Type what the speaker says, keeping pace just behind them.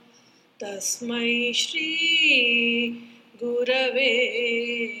तस्मै श्री गुरवे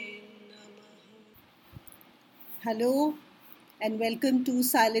नमः. Hello and welcome to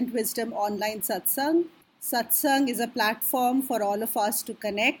Silent Wisdom Online Satsang. Satsang is a platform for all of us to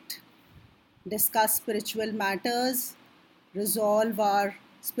connect, discuss spiritual matters, resolve our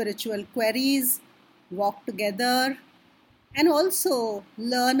spiritual queries, walk together, and also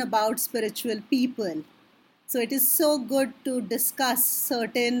learn about spiritual people. So it is so good to discuss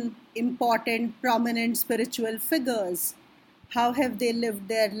certain important, prominent spiritual figures. How have they lived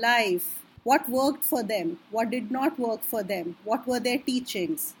their life? What worked for them? What did not work for them? What were their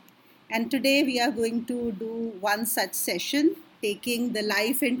teachings? And today we are going to do one such session, taking the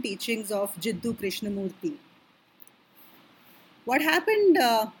life and teachings of Jiddu Krishnamurti. What happened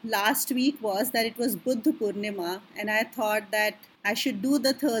last week was that it was Buddha Purnima, and I thought that I should do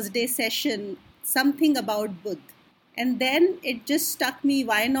the Thursday session something about Buddha. And then it just struck me,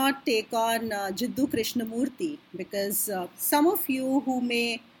 why not take on Jiddu Krishnamurti? Because some of you who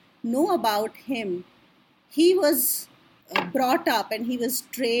may know about him, he was brought up and he was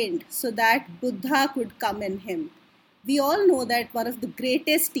trained so that Buddha could come in him. We all know that one of the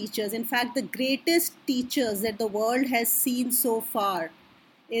greatest teachers, in fact, the greatest teachers that the world has seen so far,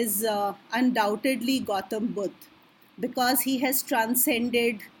 is undoubtedly Gautam Buddha, because he has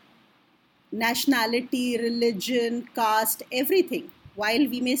transcended nationality, religion, caste, everything. While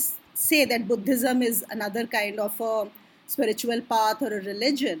we may say that Buddhism is another kind of a spiritual path or a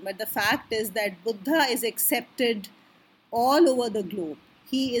religion, but the fact is that Buddha is accepted all over the globe.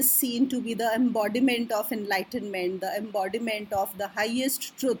 He is seen to be the embodiment of enlightenment, the embodiment of the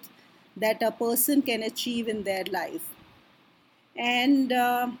highest truth that a person can achieve in their life. And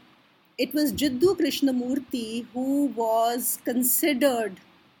it was Jiddu Krishnamurti who was considered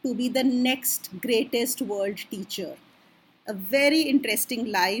to be the next greatest world teacher. A very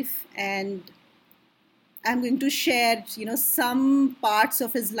interesting life, and I'm going to share, some parts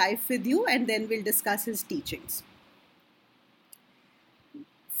of his life with you, and then we'll discuss his teachings.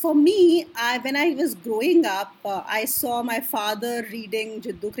 For me, when I was growing up, I saw my father reading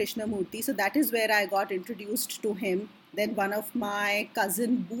Jiddu Krishnamurti, so that is where I got introduced to him. Then one of my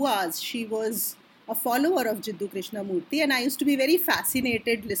cousin Buas, she was a follower of Jiddu Krishnamurti, and I used to be very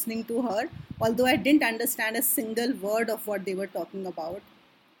fascinated listening to her, although I didn't understand a single word of what they were talking about.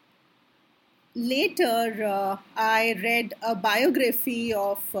 Later, I read a biography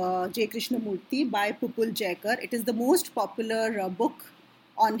of J. Krishnamurti by Pupul Jekar. It is the most popular book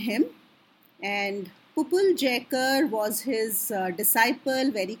on him. And Pupul Jekar was his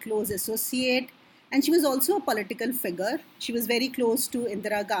disciple, very close associate, and she was also a political figure. She was very close to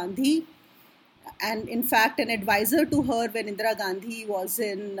Indira Gandhi, and in fact an advisor to her when Indira Gandhi was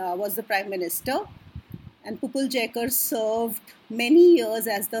the prime minister. And Pupul Jekar served many years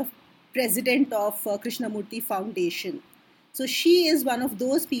as the president of Krishnamurti Foundation. So she is one of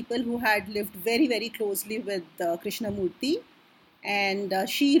those people who had lived very, very closely with Krishnamurti, and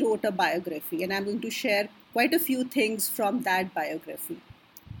she wrote a biography, and I'm going to share quite a few things from that biography.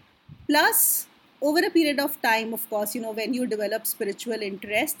 Plus, over a period of time, of course, when you develop spiritual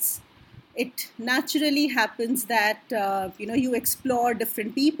interests, it naturally happens that you explore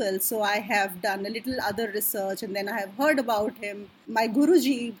different people. So I have done a little other research, and then I have heard about him, my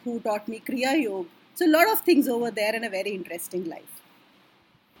Guruji who taught me Kriya Yoga. So a lot of things over there, and a very interesting life.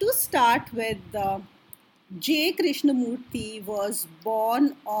 To start with, J. Krishnamurti was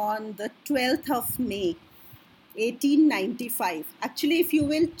born on the 12th of May, 1895. Actually, if you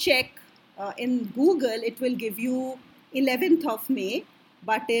will check in Google, it will give you 11th of May.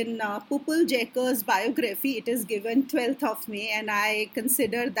 But in Pupul Jekar's biography, it is given 12th of May, and I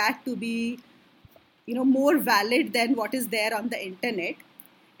consider that to be, more valid than what is there on the internet.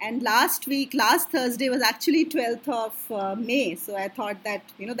 And last Thursday was actually 12th of May, so I thought that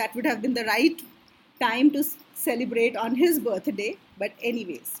that would have been the right time to celebrate on his birthday. But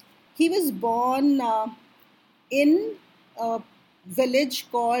anyways, he was born in a village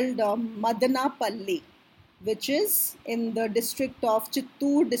called Madanapalli, which is in the district of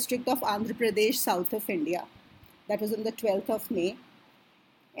Chittoor district of Andhra Pradesh, south of India. That was on the 12th of May.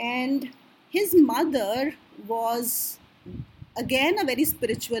 And his mother was again a very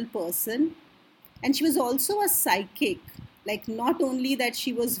spiritual person, and she was also a psychic. Like, not only that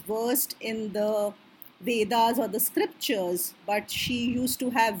she was versed in the Vedas or the scriptures, but she used to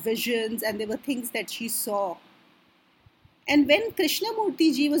have visions, and there were things that she saw. And when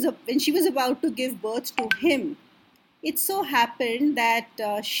Krishnamurti ji when she was about to give birth to him, it so happened that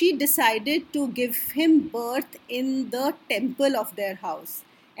she decided to give him birth in the temple of their house.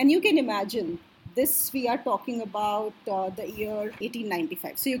 And you can imagine This we are talking about the year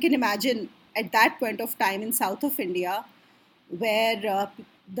 1895. So you can imagine at that point of time in south of India, where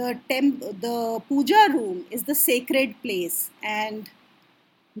the puja room is the sacred place, and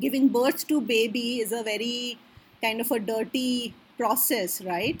giving birth to baby is a very kind of a dirty process,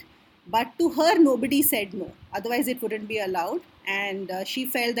 right? But to her, nobody said no. Otherwise, it wouldn't be allowed. And she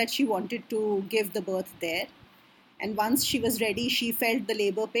felt that she wanted to give the birth there. And once she was ready, she felt the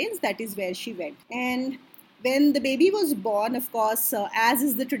labor pains. That is where she went. And when the baby was born, of course, as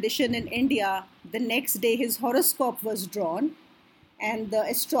is the tradition in India, the next day his horoscope was drawn, and the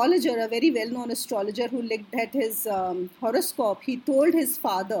astrologer, a very well known astrologer who looked at his horoscope, he told his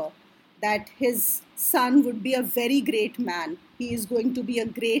father that his son would be a very great man. He is going to be a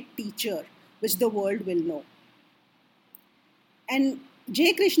great teacher, which the world will know. And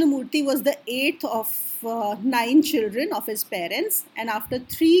J. Krishnamurti was the eighth of 9 children of his parents. And after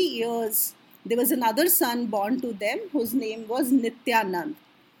 3 years, there was another son born to them whose name was Nityanand.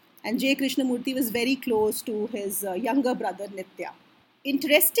 And J. Krishnamurti was very close to his younger brother Nitya.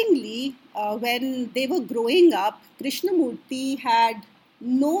 Interestingly, when they were growing up, Krishnamurti had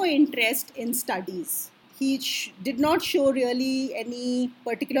no interest in studies. He did not show really any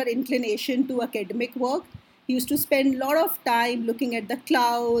particular inclination to academic work. He used to spend a lot of time looking at the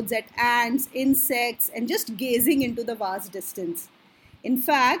clouds, at ants, insects, and just gazing into the vast distance. In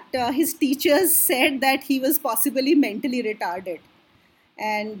fact, his teachers said that he was possibly mentally retarded,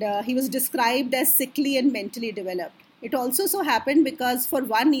 and he was described as sickly and mentally developed. It also so happened because for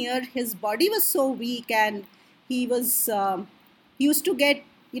 1 year his body was so weak, and he used to get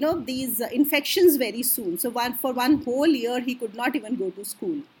these infections very soon. So for one whole year he could not even go to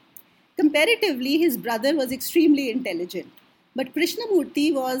school. Comparatively, his brother was extremely intelligent. But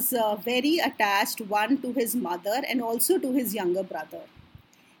Krishnamurti was very attached, one, to his mother and also to his younger brother.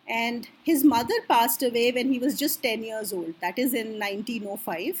 And his mother passed away when he was just 10 years old, that is in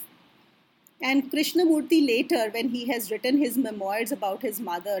 1905. And Krishnamurti later, when he has written his memoirs about his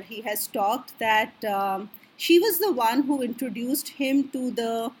mother, he has talked that she was the one who introduced him to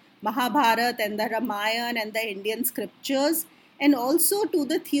the Mahabharata and the Ramayana and the Indian scriptures, and also to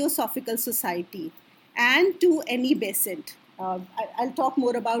the Theosophical Society and to Annie Besant. I'll talk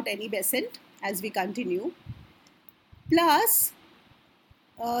more about Annie Besant as we continue. Plus,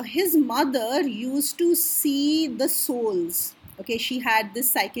 his mother used to see the souls. Okay, she had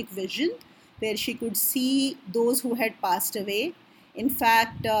this psychic vision where she could see those who had passed away. In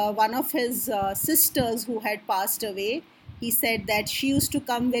fact, one of his sisters who had passed away, he said that she used to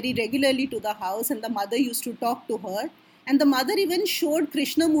come very regularly to the house and the mother used to talk to her. And the mother even showed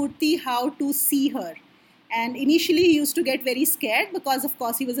Krishnamurti how to see her. And initially he used to get very scared because, of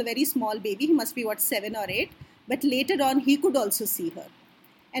course, he was a very small baby. He must be, 7 or 8. But later on, he could also see her.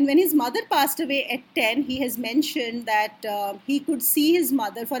 And when his mother passed away at 10, he has mentioned that he could see his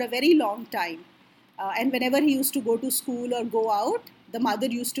mother for a very long time. And whenever he used to go to school or go out, the mother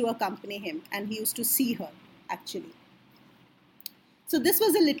used to accompany him and he used to see her, actually. So this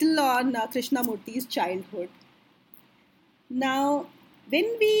was a little on Krishnamurti's childhood. Now,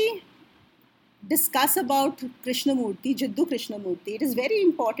 when we discuss about Krishnamurti, Jiddu Krishnamurti, it is very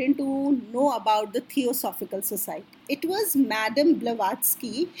important to know about the Theosophical Society. It was Madame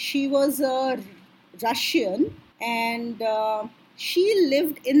Blavatsky. She was a Russian, and she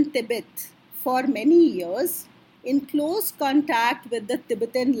lived in Tibet for many years in close contact with the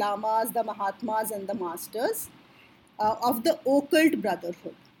Tibetan Lamas, the Mahatmas and the Masters of the Occult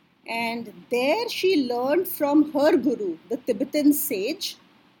Brotherhood. And there she learned from her guru, the Tibetan sage,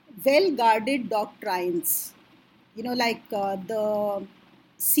 well-guarded doctrines, like the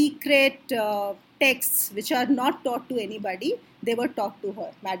secret texts which are not taught to anybody, they were taught to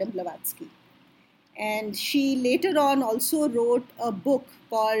her, Madame Blavatsky. And she later on also wrote a book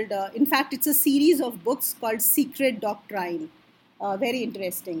called, in fact, it's a series of books called Secret Doctrine. Very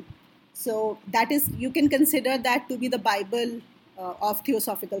interesting. So that is, you can consider that to be the Bible of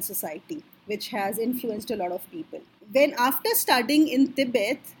Theosophical Society, which has influenced a lot of people. When after studying in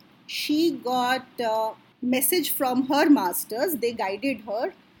Tibet, she got a message from her masters. They guided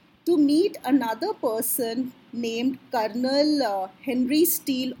her to meet another person named Colonel Henry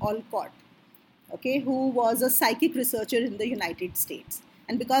Steele Olcott, okay, who was a psychic researcher in the United States.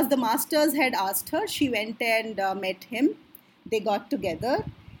 And because the masters had asked her, she went and met him. They got together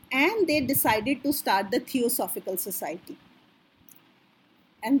and they decided to start the Theosophical Society.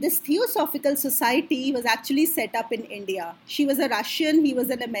 And this Theosophical Society was actually set up in India. She was a Russian, he was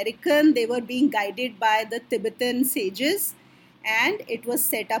an American. They were being guided by the Tibetan sages, and it was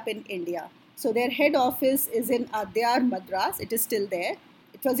set up in India. So their head office is in Adyar, Madras. It is still there.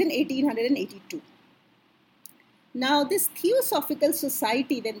 It was in 1882. Now, this Theosophical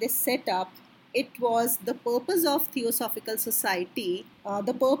Society, when they set up, it was the purpose of Theosophical Society.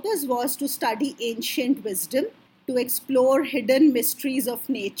 The purpose was to study ancient wisdom, to explore hidden mysteries of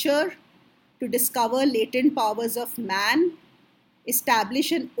nature, to discover latent powers of man,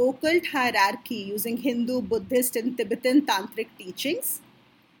 establish an occult hierarchy using Hindu, Buddhist, and Tibetan tantric teachings,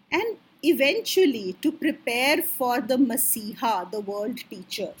 and eventually to prepare for the Masiha, the world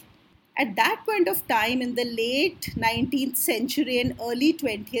teacher. At that point of time, in the late 19th century and early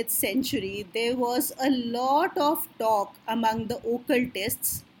 20th century, there was a lot of talk among the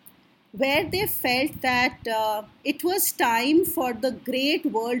occultists where they felt that it was time for the great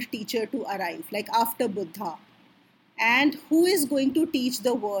world teacher to arrive, like after Buddha. And who is going to teach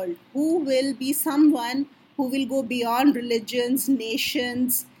the world? Who will be someone who will go beyond religions,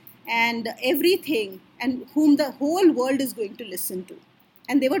 nations, and everything, and whom the whole world is going to listen to?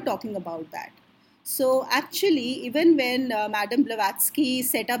 And they were talking about that. So actually, even when Madame Blavatsky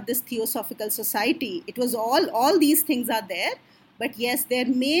set up this Theosophical Society, it was all these things are there. But yes, their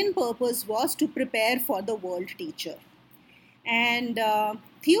main purpose was to prepare for the world teacher. And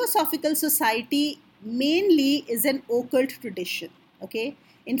Theosophical Society mainly is an occult tradition. Okay,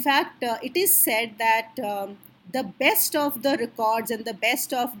 in fact, it is said that the best of the records and the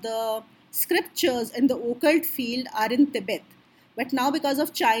best of the scriptures in the occult field are in Tibet. But now, because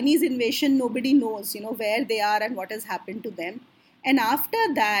of Chinese invasion, nobody knows, where they are and what has happened to them. And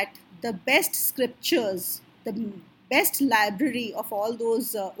after that, the best scriptures, the best library of all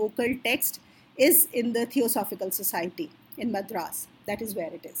those occult texts is in the Theosophical Society in Madras. That is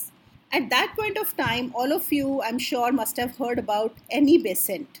where it is. At that point of time, all of you, I'm sure, must have heard about Annie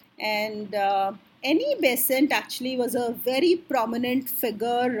Besant. And Annie Besant actually was a very prominent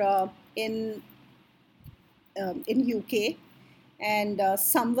figure in UK, and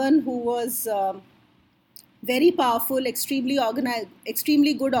someone who was very powerful, extremely organized,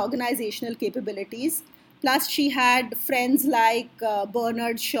 extremely good organizational capabilities. Plus, she had friends like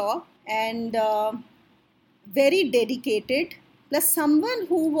Bernard Shaw, and very dedicated. Plus, someone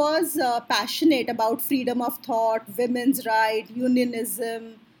who was passionate about freedom of thought, women's right,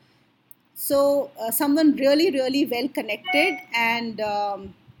 unionism. So, someone really, really well connected and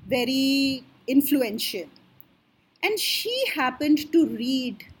very influential. And she happened to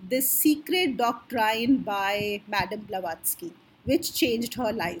read this secret doctrine by Madame Blavatsky, which changed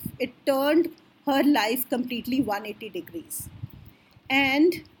her life. It turned her life completely 180 degrees.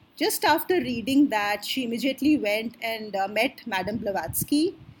 And just after reading that, she immediately went and met Madame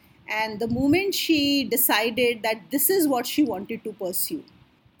Blavatsky. And the moment she decided that this is what she wanted to pursue,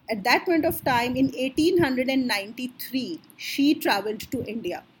 at that point of time in 1893, she traveled to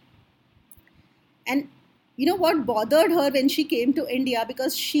India. And you know what bothered her when she came to India,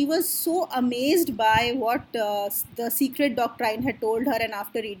 because she was so amazed by what the secret doctrine had told her, and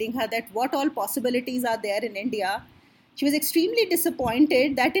after reading her that what all possibilities are there in India, she was extremely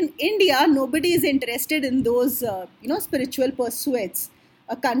disappointed that in India nobody is interested in those spiritual pursuits.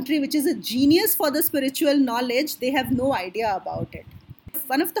 A country which is a genius for the spiritual knowledge, they have no idea about it.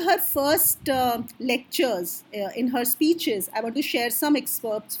 One of her first lectures in her speeches, I want to share some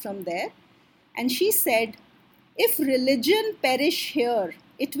excerpts from there. And she said, "If religion perish here,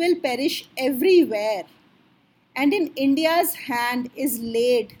 it will perish everywhere. And in India's hand is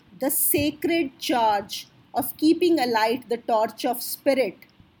laid the sacred charge of keeping alight the torch of spirit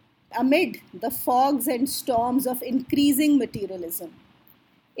amid the fogs and storms of increasing materialism.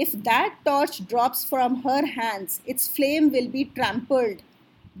 If that torch drops from her hands, its flame will be trampled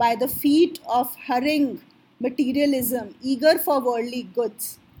by the feet of hurrying materialism, eager for worldly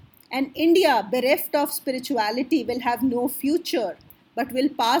goods. And India, bereft of spirituality, will have no future, but will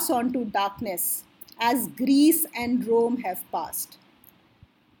pass on to darkness, as Greece and Rome have passed."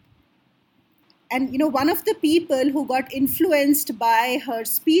 And one of the people who got influenced by her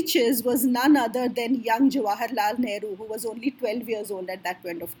speeches was none other than young Jawaharlal Nehru, who was only 12 years old at that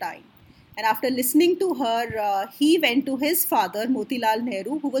point of time. And after listening to her, he went to his father, Motilal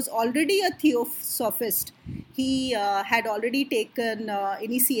Nehru, who was already a theosophist. He had already taken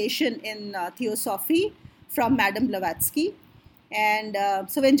initiation in theosophy from Madame Blavatsky. And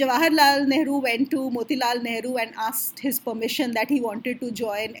so when Jawaharlal Nehru went to Motilal Nehru and asked his permission that he wanted to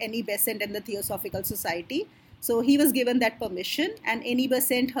join Annie Besant and the Theosophical Society, so he was given that permission, and Annie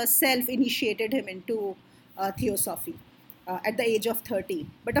Besant herself initiated him into theosophy at the age of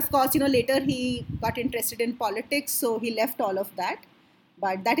 13. But of course, later he got interested in politics, so he left all of that.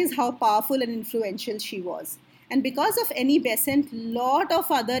 But that is how powerful and influential she was. And because of Annie Besant, lot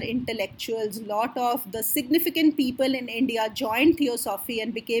of other intellectuals, lot of the significant people in India joined theosophy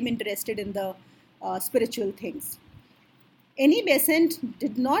and became interested in the spiritual things. Annie Besant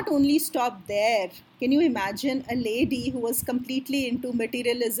did not only stop there. Can you imagine a lady who was completely into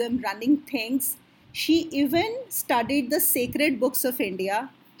materialism, running things? She even studied the sacred books of India.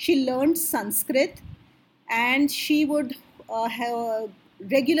 She learned Sanskrit, and she would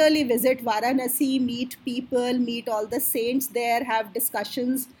regularly visit Varanasi, meet people, meet all the saints there, have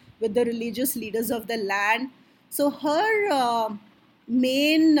discussions with the religious leaders of the land. So her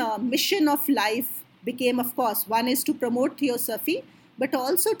main mission of life became, of course, one is to promote theosophy, but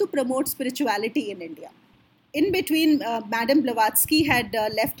also to promote spirituality in India. In between, Madame Blavatsky had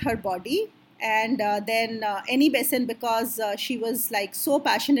left her body, and then Annie Besant, because she was like so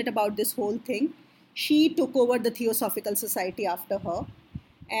passionate about this whole thing, she took over the Theosophical Society after her,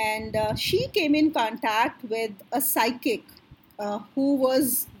 and she came in contact with a psychic who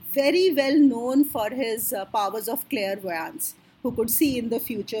was very well known for his powers of clairvoyance, who could see in the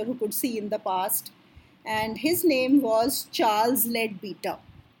future, who could see in the past, and his name was Charles Leadbeater.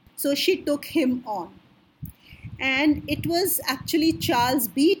 So she took him on. And it was actually Charles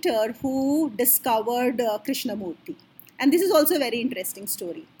Beater who discovered Krishnamurti. And this is also a very interesting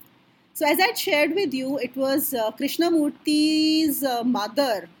story. So, as I shared with you, it was Krishnamurti's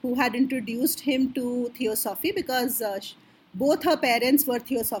mother who had introduced him to Theosophy, because both her parents were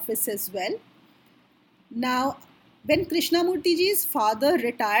Theosophists as well. Now, when Krishnamurtiji's father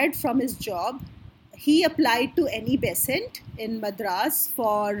retired from his job, he applied to Annie Besant in Madras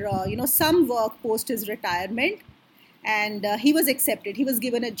for some work post his retirement, and he was accepted. He was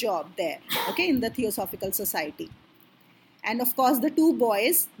given a job there, okay, in the Theosophical Society. And of course, the two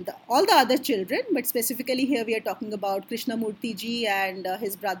boys, all the other children, but specifically here we are talking about Krishnamurti ji and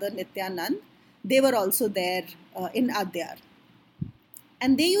his brother Nityanand, they were also there in Adyar.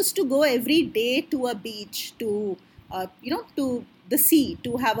 And they used to go every day to a beach, to the sea,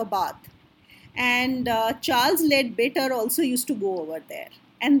 to have a bath. And Charles Leadbeater also used to go over there.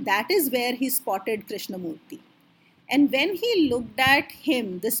 And that is where he spotted Krishnamurti. And when he looked at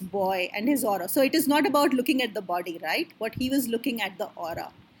him, this boy, and his aura, so it is not about looking at the body, right? But he was looking at the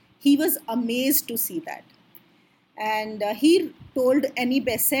aura. He was amazed to see that. And he told Annie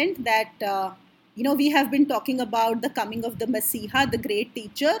Besant that, we have been talking about the coming of the Messiah, the great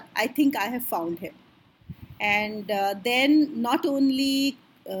teacher. I think I have found him. And then not only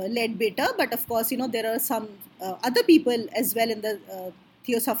Leadbeater, but of course, there are some other people as well in the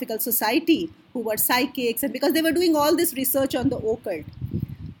Theosophical Society who were psychics, and because they were doing all this research on the occult,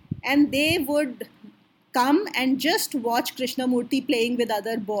 and they would come and just watch Krishnamurti playing with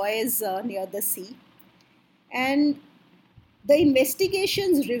other boys near the sea. And the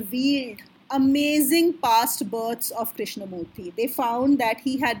investigations revealed amazing past births of Krishnamurti. They found that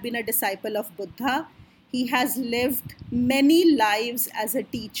he had been a disciple of Buddha. He has lived many lives as a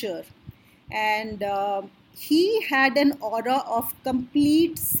teacher, and he had an aura of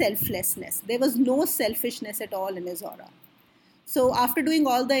complete selflessness. There was no selfishness at all in his aura. So after doing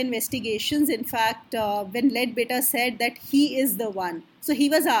all the investigations, in fact, when Leadbeater said that he is the one, so he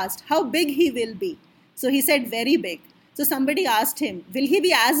was asked how big he will be. So he said very big. So somebody asked him, will he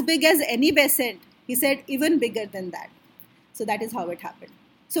be as big as Annie Besant? He said even bigger than that. So that is how it happened.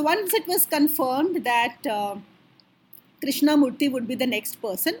 So once it was confirmed that Krishnamurti would be the next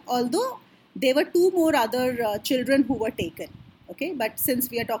person, although there were two more other children who were taken. Okay, but since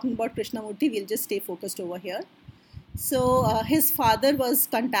we are talking about Krishnamurti, we'll just stay focused over here. So his father was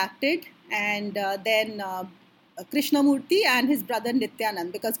contacted, and then Krishnamurti and his brother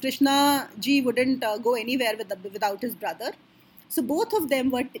Nityanand, because Krishna ji wouldn't go anywhere without his brother. So both of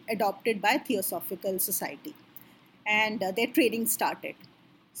them were adopted by Theosophical Society, and their training started.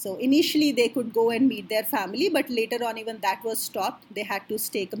 So initially they could go and meet their family, but later on even that was stopped. They had to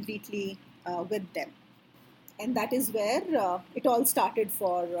stay completely with them. And that is where it all started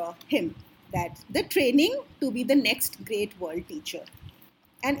for him, that the training to be the next great world teacher.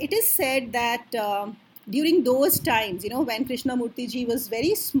 And it is said that during those times, when Krishnamurti ji was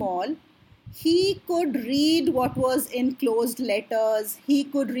very small, he could read what was in closed letters. He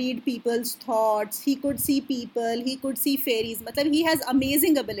could read people's thoughts. He could see people. He could see fairies. He has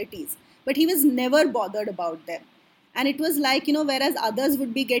amazing abilities, but he was never bothered about them. And it was like, whereas others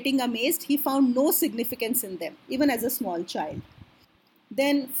would be getting amazed, he found no significance in them, even as a small child.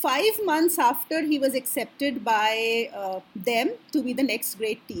 Then 5 months after he was accepted by them to be the next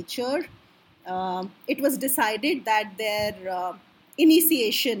great teacher, it was decided that their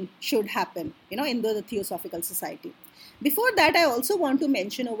initiation should happen, in the Theosophical Society. Before that, I also want to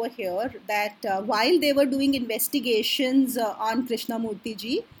mention over here that while they were doing investigations on Krishnamurti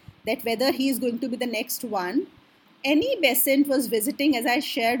ji, that whether he is going to be the next one, Annie Besant was visiting, as I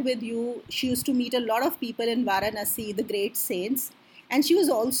shared with you. She used to meet a lot of people in Varanasi, the great saints, and she was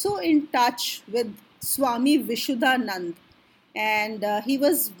also in touch with Swami Vishuddhanand. And he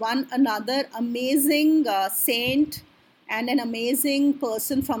was one another amazing saint and an amazing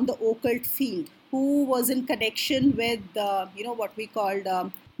person from the occult field who was in connection with, what we called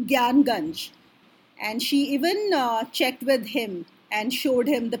Gyan Ganj. And she even checked with him and showed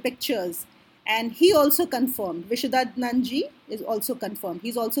him the pictures. And he also confirmed. Vishuddhananji is also confirmed.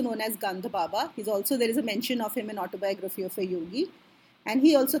 He's also known as Gandha Baba. There is a mention of him in Autobiography of a Yogi. And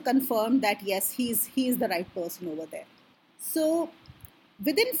he also confirmed that yes, he is the right person over there. So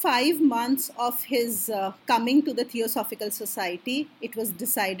within 5 months of his coming to the Theosophical Society, it was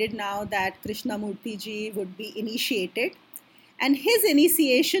decided now that Krishnamurti ji would be initiated. And his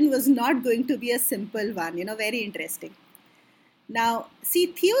initiation was not going to be a simple one, very interesting. Now, see,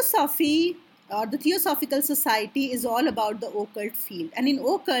 Theosophy or the Theosophical Society is all about the occult field. And in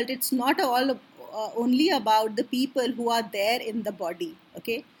occult, it's not all only about the people who are there in the body,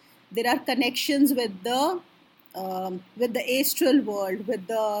 okay? There are connections with the astral world, with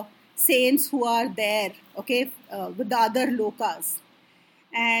the saints who are there, okay, with the other lokas.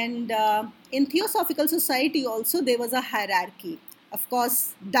 And in Theosophical Society also there was a hierarchy. Of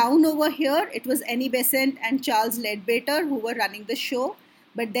course, down over here it was Annie Besant and Charles Leadbeater who were running the show.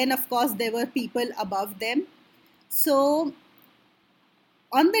 But then of course there were people above them. So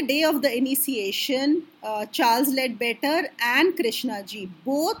on the day of the initiation, Charles Leadbeater and Krishnaji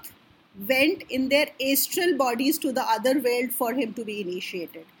both went in their astral bodies to the other world for him to be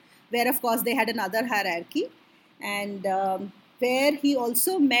initiated, where of course they had another hierarchy. And where he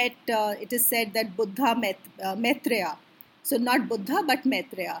also met, it is said that Buddha met Maitreya. So not Buddha but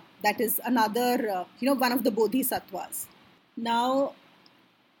Maitreya. That is another, one of the bodhisattvas. Now,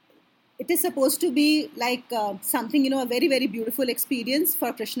 it is supposed to be like something, a very, very beautiful experience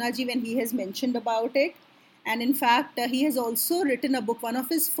for Krishnaji when he has mentioned about it. And in fact, he has also written a book. One of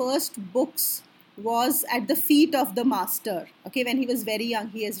his first books was At the Feet of the Master. Okay, when he was very young,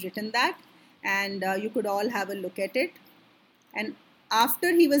 he has written that. And you could all have a look at it. And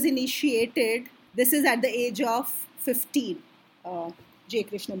after he was initiated, this is at the age of 15, J.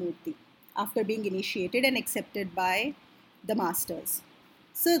 Krishnamurti, after being initiated and accepted by the masters.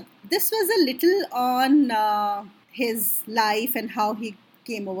 So this was a little on his life and how he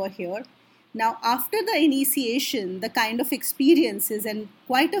came over here. Now, after the initiation, the kind of experiences, and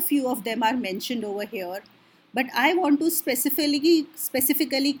quite a few of them are mentioned over here, but I want to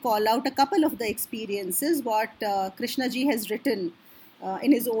specifically call out a couple of the experiences what Krishnaji has written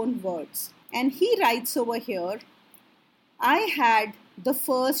in his own words. And he writes over here, I had the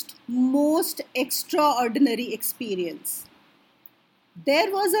first most extraordinary experience.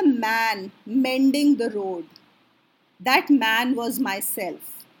 There was a man mending the road. That man was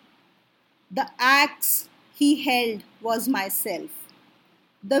myself. The axe he held was myself.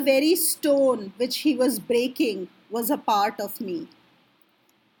 The very stone which he was breaking was a part of me.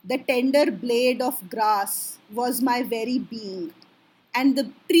 The tender blade of grass was my very being, and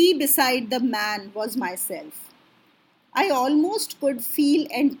the tree beside the man was myself. I almost could feel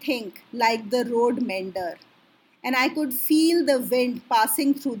and think like the road mender, and I could feel the wind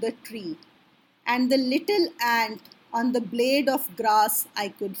passing through the tree, and the little ant on the blade of grass I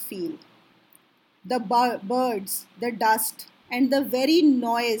could feel. The birds, the dust, and the very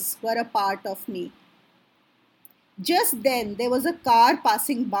noise were a part of me. Just then there was a car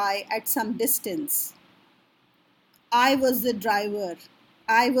passing by at some distance. I was the driver,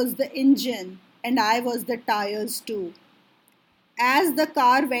 I was the engine, and I was the tires too. As the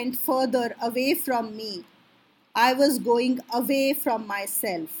car went further away from me, I was going away from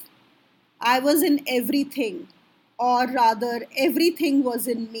myself. I was in everything, or rather, everything was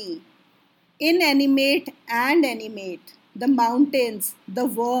in me. Inanimate and animate, the mountains, the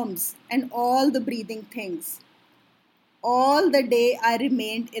worms, and all the breathing things. All the day I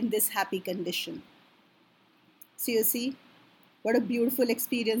remained in this happy condition. So you see, what a beautiful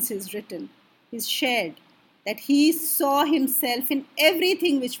experience he's written. He's shared that he saw himself in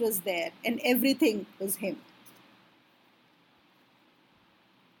everything which was there, and everything was him.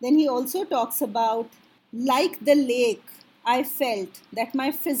 Then he also talks about, like the lake, I felt that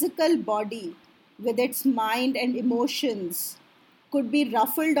my physical body, with its mind and emotions, could be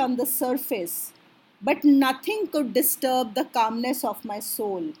ruffled on the surface, but nothing could disturb the calmness of my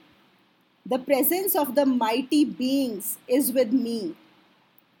soul. The presence of the mighty beings is with me.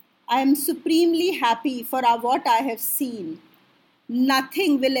 I am supremely happy for what I have seen.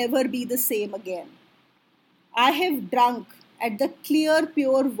 Nothing will ever be the same again. I have drunk at the clear,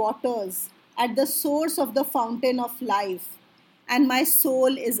 pure waters at the source of the fountain of life, and my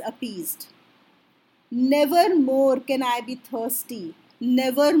soul is appeased. Never more can I be thirsty.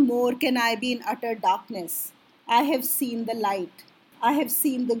 Never more can I be in utter darkness. I have seen the light. I have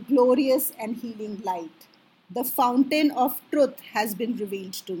seen the glorious and healing light. The fountain of truth has been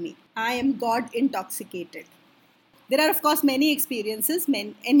revealed to me. I am God intoxicated. There are, of course, many experiences.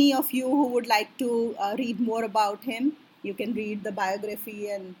 Any of you who would like to read more about him, you can read the biography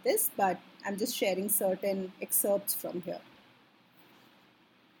and this, but I'm just sharing certain excerpts from here.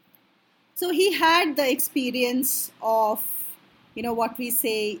 So he had the experience of, what we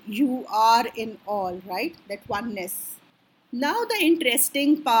say, you are in all, right? That oneness. Now the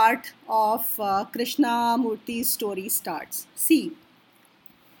interesting part of Krishnamurti's story starts. See,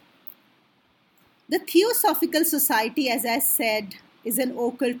 the Theosophical Society, as I said, is an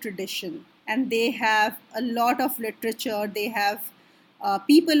occult tradition, and they have a lot of literature. They have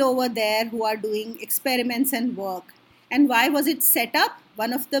people over there who are doing experiments and work. And why was it set up?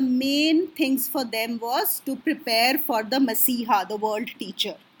 One of the main things for them was to prepare for the Masiha, the world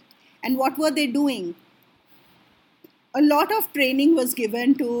teacher. And what were they doing? A lot of training was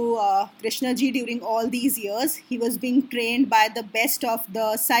given to Krishna ji during all these years. He was being trained by the best of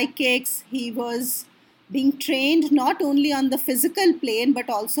the psychics. He was being trained not only on the physical plane but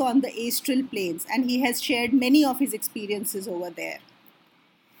also on the astral planes. And he has shared many of his experiences over there.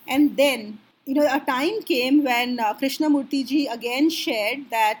 And then, a time came when Krishnamurti ji again shared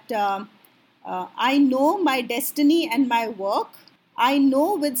that I know my destiny and my work. I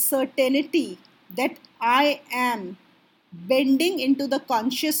know with certainty that I am bending into the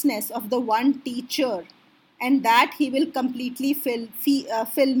consciousness of the one teacher, and that he will completely fill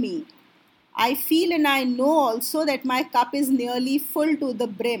me. I feel and I know also that my cup is nearly full to the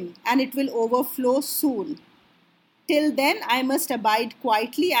brim and it will overflow soon. Till then, I must abide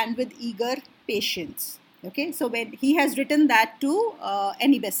quietly and with eager patience. Okay, so when he has written that to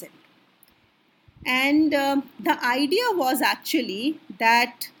Annie Besant. And the idea was actually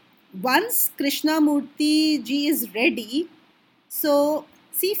that once Krishnamurti ji is ready, so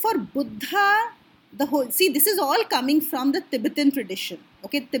see, for Buddha, this is all coming from the Tibetan tradition,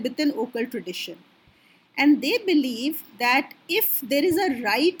 okay, Tibetan occult tradition. And they believe that if there is a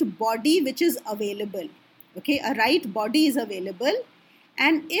right body which is available, okay, a right body is available,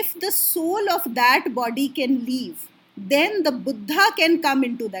 and if the soul of that body can leave, then the Buddha can come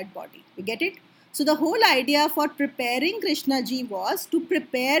into that body. You get it? So the whole idea for preparing Krishna ji was to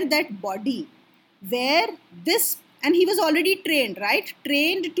prepare that body where this, and he was already trained, right?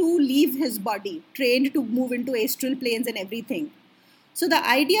 Trained to leave his body, trained to move into astral planes and everything. So the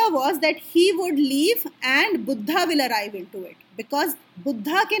idea was that he would leave and Buddha will arrive into it, because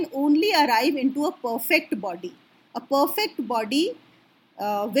Buddha can only arrive into a perfect body. A perfect body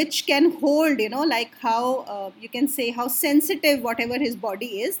which can hold, like how you can say how sensitive whatever his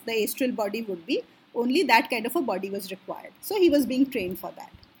body is, the astral body would be, only that kind of a body was required. So he was being trained for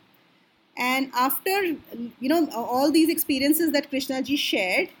that. And after, all these experiences that Krishna ji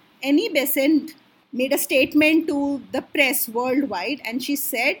shared, Annie Besant made a statement to the press worldwide, and she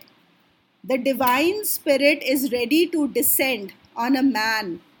said, the divine spirit is ready to descend on a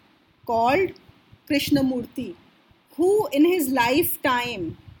man called Krishnamurti, who in his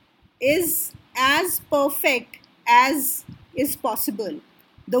lifetime is as perfect as is possible.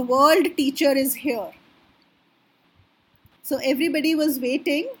 The world teacher is here. So everybody was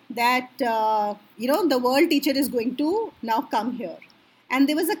waiting that, the world teacher is going to now come here. And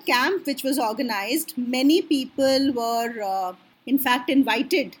there was a camp which was organized. Many people were, in fact,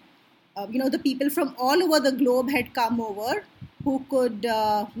 invited. The people from all over the globe had come over who could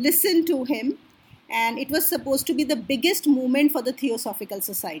listen to him. And it was supposed to be the biggest movement for the Theosophical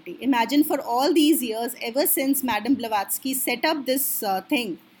Society. Imagine, for all these years, ever since Madame Blavatsky set up this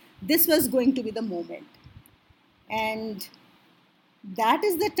thing, this was going to be the moment. And that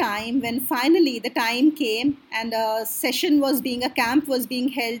is the time when finally the time came and a camp was being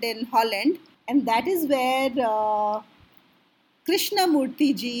held in Holland. And that is where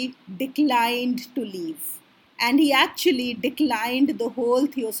Krishnamurti ji declined to leave. And he actually declined the whole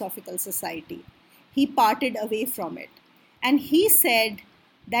Theosophical Society. He parted away from it. And he said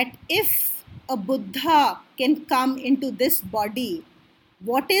that if a Buddha can come into this body,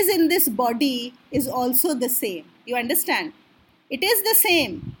 what is in this body is also the same. You understand? It is the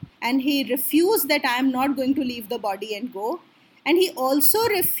same. And he refused that I am not going to leave the body and go. And he also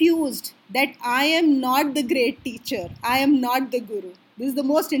refused that I am not the great teacher. I am not the guru. This is the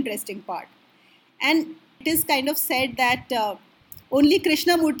most interesting part. And it is kind of said that only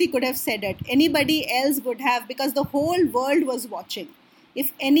Krishnamurti could have said it. Anybody else would have, because the whole world was watching.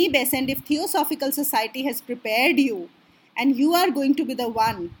 if any Besant, if Theosophical Society has prepared you and you are going to be the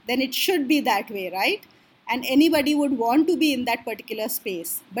one, then it should be that way, right? And anybody would want to be in that particular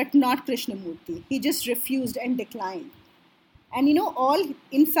space, but not Krishnamurti. He just refused and declined. And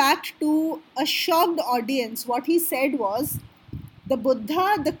in fact, to a shocked audience, what he said was, the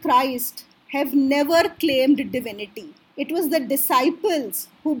Buddha, the Christ, have never claimed divinity. It was the disciples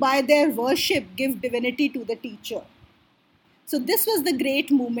who, by their worship, give divinity to the teacher. So this was the great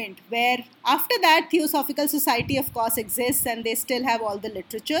movement where, after that, Theosophical Society, of course, exists and they still have all the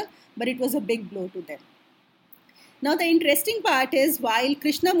literature, but it was a big blow to them. Now, the interesting part is, while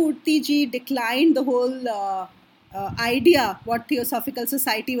Krishnamurti ji declined the whole idea what Theosophical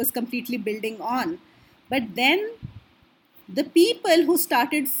Society was completely building on, but then the people who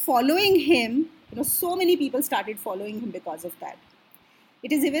started following him, so many people started following him because of that.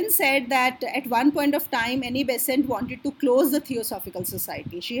 It is even said that at one point of time, Annie Besant wanted to close the Theosophical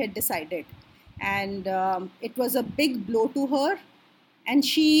Society. She had decided. And it was a big blow to her. And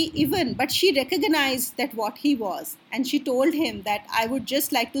but she recognized that what he was. And she told him that I would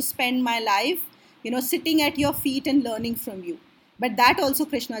just like to spend my life, sitting at your feet and learning from you. But that also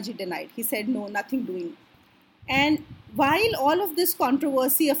Krishnaji denied. He said, no, nothing doing. And while all of this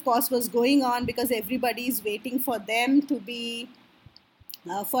controversy, of course, was going on because everybody is waiting for them to be,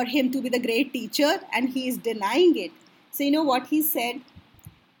 for him to be the great teacher, and he is denying it. So you know what he said?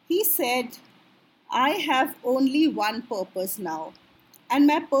 He said, I have only one purpose now. And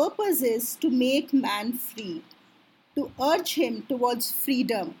my purpose is to make man free, to urge him towards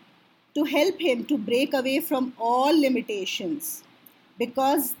freedom, to help him to break away from all limitations,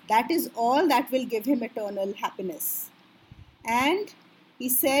 because that is all that will give him eternal happiness. And he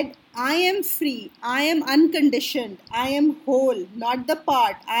said, I am free, I am unconditioned, I am whole, not the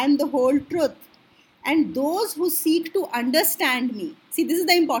part, I am the whole truth. And those who seek to understand me, see, this is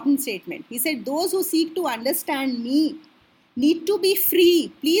the important statement. He said, those who seek to understand me need to be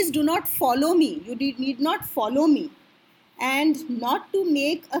free. Please do not follow me. You need not follow me. And not to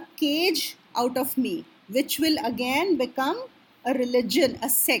make a cage out of me, which will again become a religion, a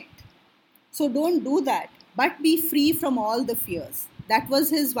sect. So don't do that, but be free from all the fears. That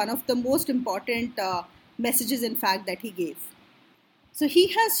was one of the most important messages, in fact, that he gave. So he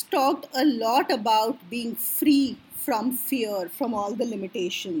has talked a lot about being free from fear, from all the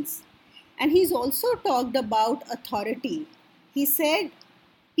limitations. And he's also talked about authority. He said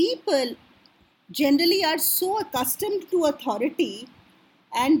people generally are so accustomed to authority,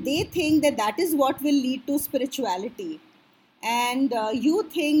 and they think that that is what will lead to spirituality. And you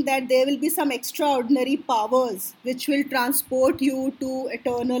think that there will be some extraordinary powers which will transport you to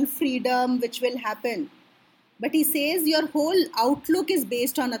eternal freedom, which will happen. But he says your whole outlook is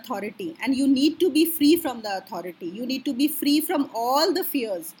based on authority, and you need to be free from the authority. You need to be free from all the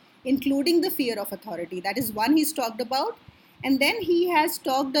fears, including the fear of authority. That is one he's talked about. And then he has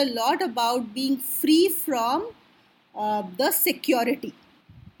talked a lot about being free from the security.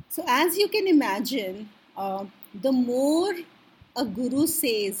 So as you can imagine, the more a guru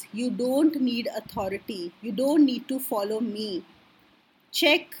says, you don't need authority, you don't need to follow me,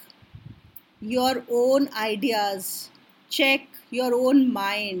 check your own ideas, check your own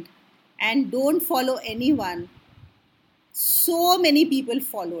mind, and don't follow anyone. So many people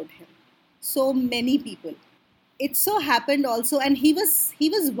followed him. So many people. It so happened also, and he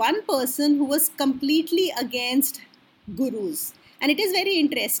was one person who was completely against gurus. And it is very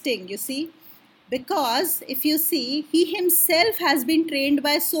interesting, you see, because if you see, he himself has been trained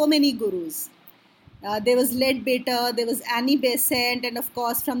by so many gurus. There was Leadbeater, there was Annie Besant, and of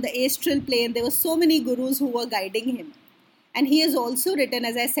course from the astral plane, there were so many gurus who were guiding him. And he has also written,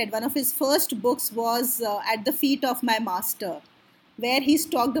 as I said, one of his first books was At the Feet of My Master, where he's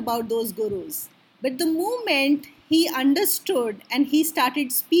talked about those gurus. But the moment he understood and he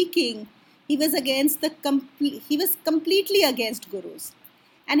started speaking, he was completely against gurus.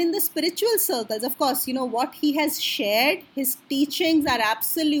 And in the spiritual circles, of course, what he has shared, his teachings are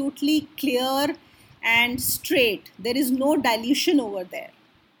absolutely clear and straight. There is no dilution over there.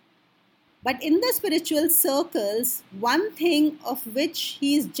 But in the spiritual circles, one thing of which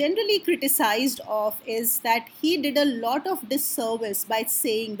he is generally criticized of is that he did a lot of disservice by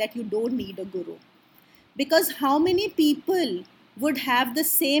saying that you don't need a guru. Because how many people would have the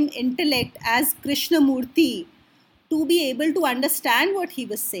same intellect as Krishnamurti to be able to understand what he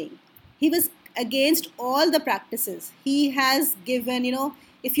was saying? He was against all the practices. He has given,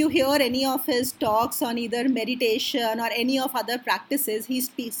 if you hear any of his talks on either meditation or any of other practices, he's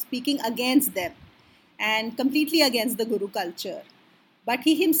speaking against them and completely against the guru culture. But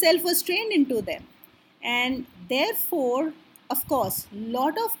he himself was trained into them. And therefore, of course,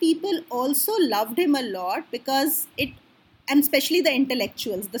 lot of people also loved him a lot because and especially the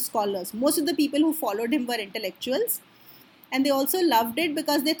intellectuals, the scholars, most of the people who followed him were intellectuals, and they also loved it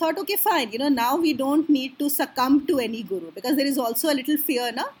because they thought, okay, fine, now we don't need to succumb to any guru, because there is also a little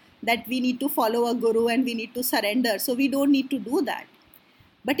fear now that we need to follow a guru and we need to surrender, so we don't need to do that.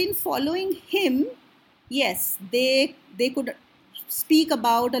 But in following him, yes, they could speak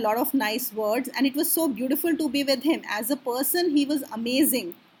about a lot of nice words, and it was so beautiful to be with him. As a person, he was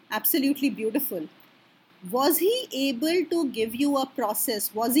amazing, absolutely beautiful. Was he able to give you a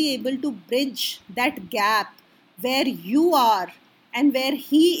process? Was he able to bridge that gap where you are and where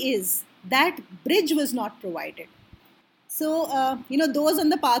he is? That bridge was not provided. So, those on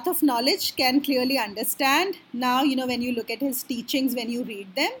the path of knowledge can clearly understand. Now, when you look at his teachings, when you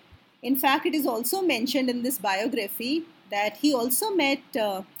read them, in fact, it is also mentioned in this biography that he also met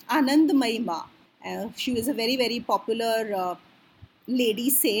Anandamayi Ma. She was a very, very popular lady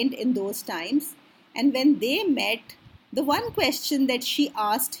saint in those times. And when they met, the one question that she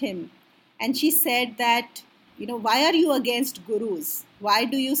asked him, and she said that, why are you against gurus? Why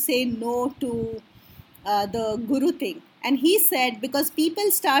do you say no to the guru thing? And he said, because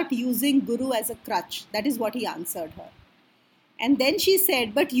people start using guru as a crutch. That is what he answered her. And then she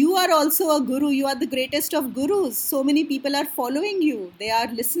said, but you are also a guru. You are the greatest of gurus. So many people are following you. They are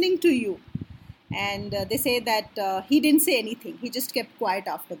listening to you. And they say that he didn't say anything. He just kept quiet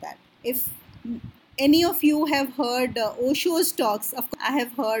after that. If any of you have heard Osho's talks, of course, I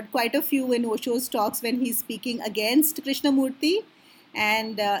have heard quite a few in Osho's talks when he's speaking against Krishnamurti.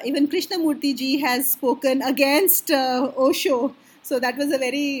 And even Krishnamurti ji has spoken against Osho. So that was a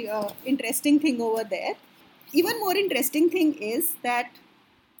very interesting thing over there. Even more interesting thing is that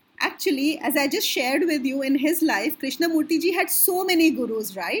actually, as I just shared with you, in his life, Krishnamurti ji had so many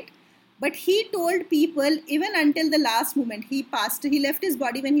gurus, right? But he told people, even until the last moment, he left his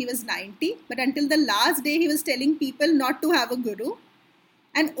body when he was 90, but until the last day, he was telling people not to have a guru.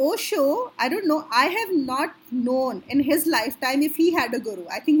 And Osho, I don't know, I have not known in his lifetime if he had a guru.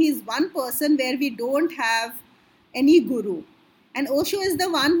 I think he's one person where we don't have any guru. And Osho is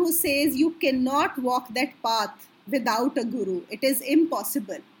the one who says you cannot walk that path without a guru. It is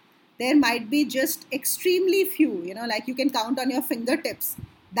impossible. There might be just extremely few, like you can count on your fingertips.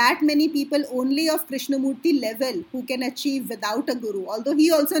 That many people only of Krishnamurti level who can achieve without a guru. Although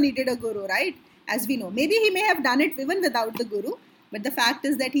he also needed a guru, right? As we know. Maybe he may have done it even without the guru. But the fact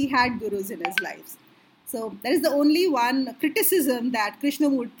is that he had gurus in his lives. So that is the only one criticism that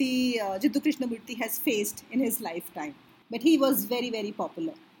Jiddu Krishnamurti has faced in his lifetime. But he was very, very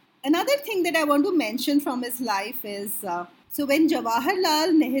popular. Another thing that I want to mention from his life is, so when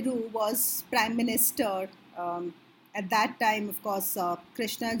Jawaharlal Nehru was Prime Minister, at that time, of course,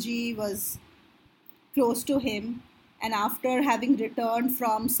 Krishnaji was close to him. And after having returned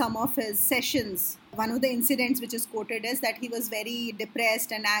from some of his sessions, one of the incidents which is quoted is that he was very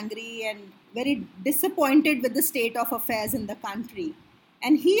depressed and angry and very disappointed with the state of affairs in the country.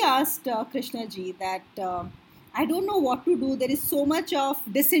 And he asked Krishnaji that, I don't know what to do. There is so much of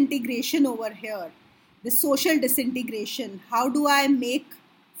disintegration over here, the social disintegration. How do I make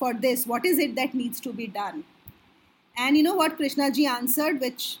for this? What is it that needs to be done? And you know what Krishnaji answered,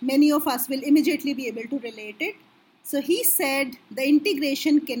 which many of us will immediately be able to relate it. So he said the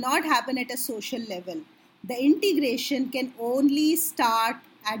integration cannot happen at a social level. The integration can only start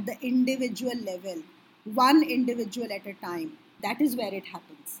at the individual level, one individual at a time. That is where it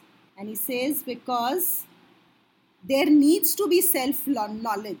happens. And he says because there needs to be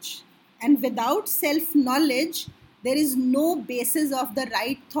self-knowledge. And without self-knowledge, there is no basis of the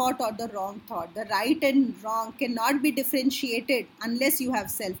right thought or the wrong thought. The right and wrong cannot be differentiated unless you have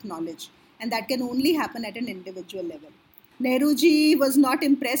self-knowledge. And that can only happen at an individual level. Nehruji was not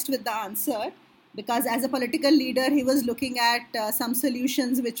impressed with the answer because as a political leader, he was looking at some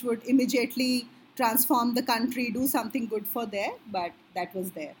solutions which would immediately transform the country, do something good for there, but that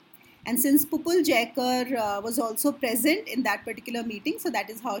was there. And since Pupul Jaikar was also present in that particular meeting, so that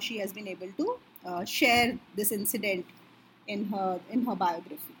is how she has been able to share this incident in her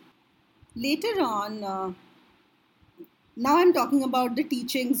biography. Later on, now I'm talking about the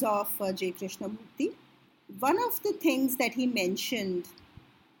teachings of J. Krishnamurti. One of the things that he mentioned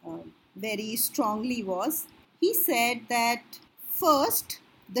very strongly was, he said that first,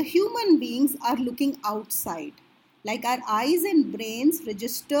 the human beings are looking outside. Like our eyes and brains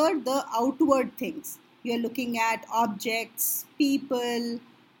register the outward things. You're looking at objects, people,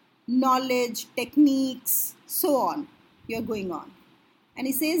 knowledge, techniques, so on. You're going on. And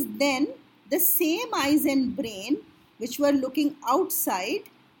he says then the same eyes and brain which were looking outside,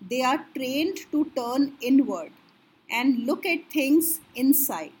 they are trained to turn inward. and look at things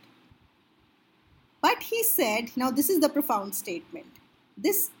inside. But he said, now this is the profound statement,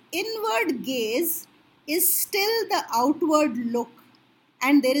 this inward gaze is still the outward look,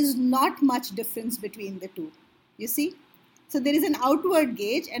 and there is not much difference between the two. You see? So there is an outward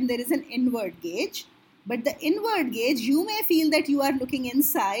gaze and there is an inward gaze. But the inward gaze, you may feel that you are looking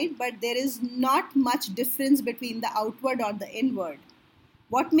inside, but there is not much difference between the outward or the inward.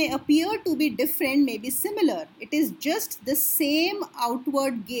 What may appear to be different may be similar. It is just the same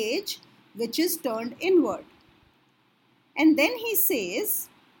outward gaze which is turned inward. And then he says,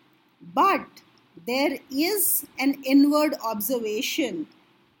 but there is an inward observation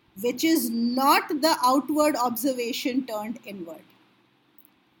which is not the outward observation turned inward.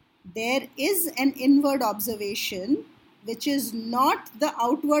 There is an inward observation which is not the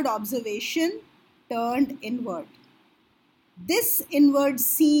outward observation turned inward. This inward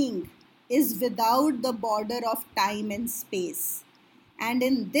seeing is without the border of time and space, and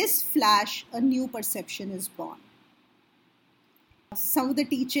in this flash a new perception is born. Some of the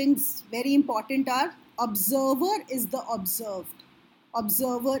teachings, very important, are observer is the observed.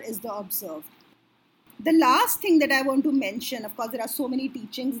 Observer is the observed. The last thing that I want to mention, of course there are so many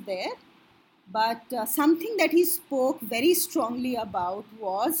teachings there, but something that he spoke very strongly about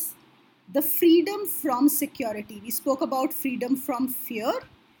was the freedom from security. We spoke about freedom from fear,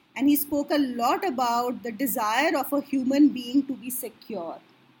 and he spoke a lot about the desire of a human being to be secure.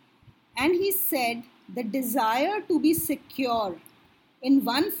 And he said the desire to be secure in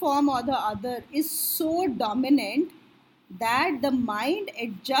one form or the other is so dominant that the mind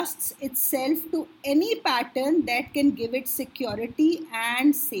adjusts itself to any pattern that can give it security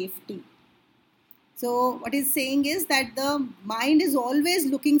and safety. So what he's saying is that the mind is always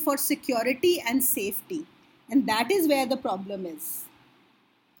looking for security and safety, and that is where the problem is.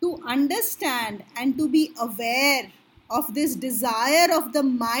 To understand and to be aware of this desire of the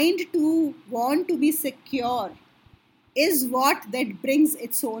mind to want to be secure is what that brings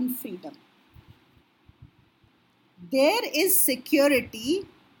its own freedom. There is security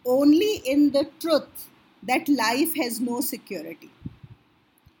only in the truth that life has no security.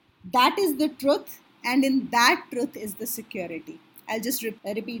 That is the truth, and in that truth is the security. I'll just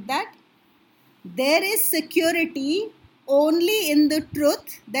repeat that. There is security only in the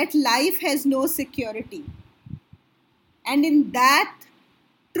truth that life has no security. And in that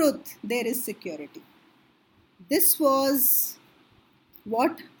truth, there is security. This was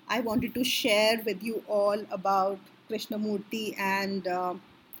what I wanted to share with you all about Krishnamurti and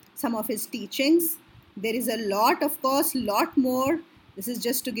some of his teachings. There is a lot, of course, lot more. This is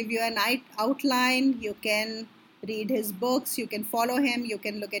just to give you an outline. You can read his books, you can follow him, you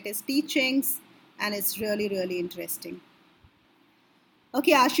can look at his teachings, and it's really, really interesting.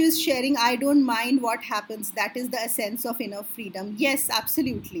 Okay, Ashu is sharing, I don't mind what happens. That is the essence of inner freedom. Yes,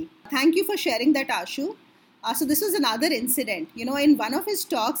 absolutely. Thank you for sharing that, Ashu. So this was another incident. You know, in one of his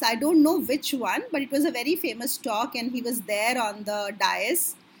talks, I don't know which one, but it was a very famous talk, and he was there on the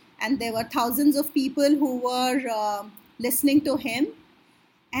dais, and there were thousands of people who were listening to him.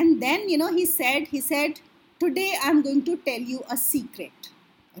 And then, you know, he said, today I'm going to tell you a secret.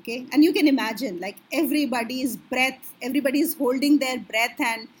 Okay, and you can imagine, like, everybody's holding their breath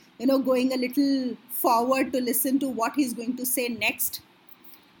and, you know, going a little forward to listen to what he's going to say next.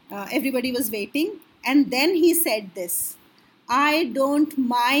 Everybody was waiting. And then he said this, I don't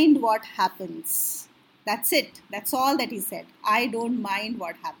mind what happens. That's it. That's all that he said. I don't mind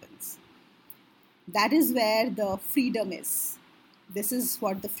what happens. That is where the freedom is. This is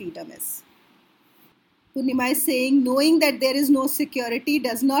what the freedom is. Purnima is saying, knowing that there is no security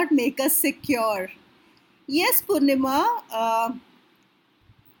does not make us secure. Yes, Purnima,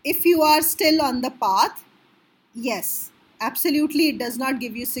 if you are still on the path, yes. Absolutely, it does not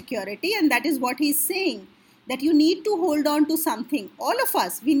give you security, and that is what he's saying, that you need to hold on to something. All of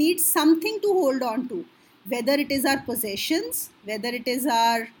us, we need something to hold on to, whether it is our possessions, whether it is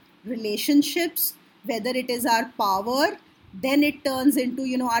our relationships, whether it is our power. Then it turns into,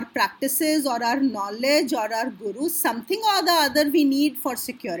 you know, our practices or our knowledge or our gurus. Something or the other we need for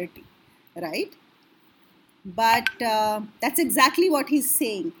security, right? But that's exactly what he's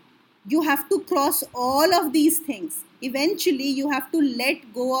saying. You have to cross all of these things. Eventually, you have to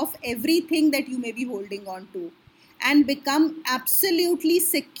let go of everything that you may be holding on to and become absolutely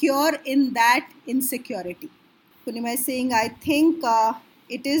secure in that insecurity. Purnima is saying, I think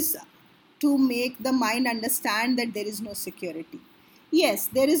it is to make the mind understand that there is no security. Yes,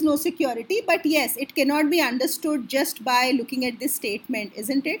 there is no security, but yes, it cannot be understood just by looking at this statement,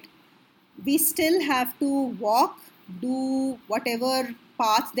 isn't it? We still have to walk, do whatever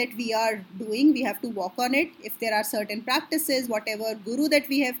path that we are doing, we have to walk on it. If there are certain practices, whatever guru that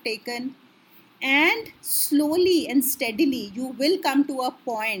we have taken, and slowly and steadily, you will come to a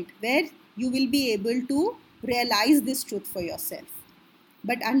point where you will be able to realize this truth for yourself.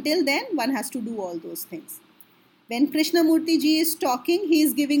 But until then, one has to do all those things. When Krishnamurti ji is talking, he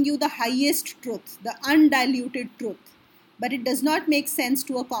is giving you the highest truth, the undiluted truth. But it does not make sense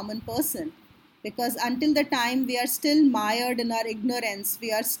to a common person, because until the time we are still mired in our ignorance,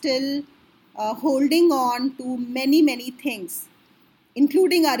 we are still holding on to many, many things,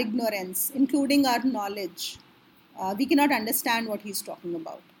 including our ignorance, including our knowledge. We cannot understand what he's talking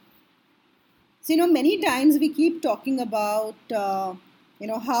about. So, many times we keep talking about,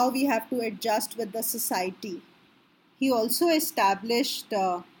 how we have to adjust with the society. He also established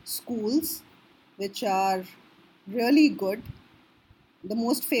schools which are really good. The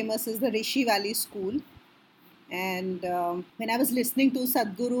most famous is the Rishi Valley School. And when I was listening to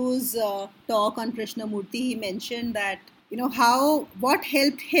Sadhguru's talk on Krishnamurti, he mentioned that, what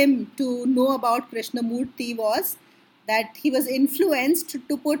helped him to know about Krishnamurti was that he was influenced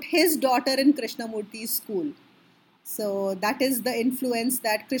to put his daughter in Krishnamurti's school. So that is the influence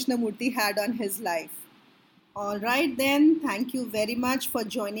that Krishnamurti had on his life. All right, then. Thank you very much for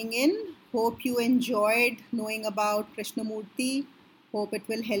joining in. Hope you enjoyed knowing about Krishnamurti. Hope it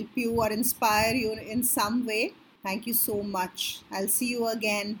will help you or inspire you in some way. Thank you so much. I'll see you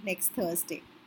again next Thursday.